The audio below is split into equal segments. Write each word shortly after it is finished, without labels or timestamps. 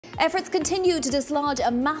Efforts continue to dislodge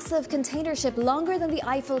a massive container ship longer than the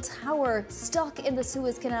Eiffel Tower, stuck in the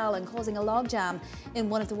Suez Canal and causing a logjam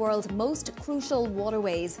in one of the world's most crucial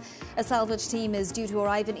waterways. A salvage team is due to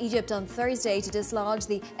arrive in Egypt on Thursday to dislodge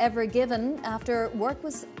the Ever Given after work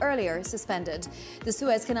was earlier suspended. The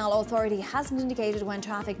Suez Canal Authority hasn't indicated when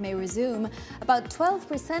traffic may resume. About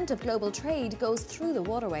 12% of global trade goes through the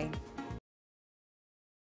waterway.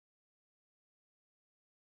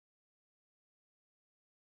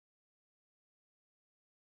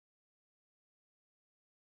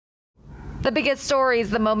 The biggest stories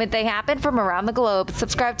the moment they happen from around the globe.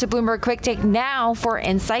 Subscribe to Bloomberg Quick Take now for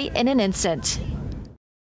insight in an instant.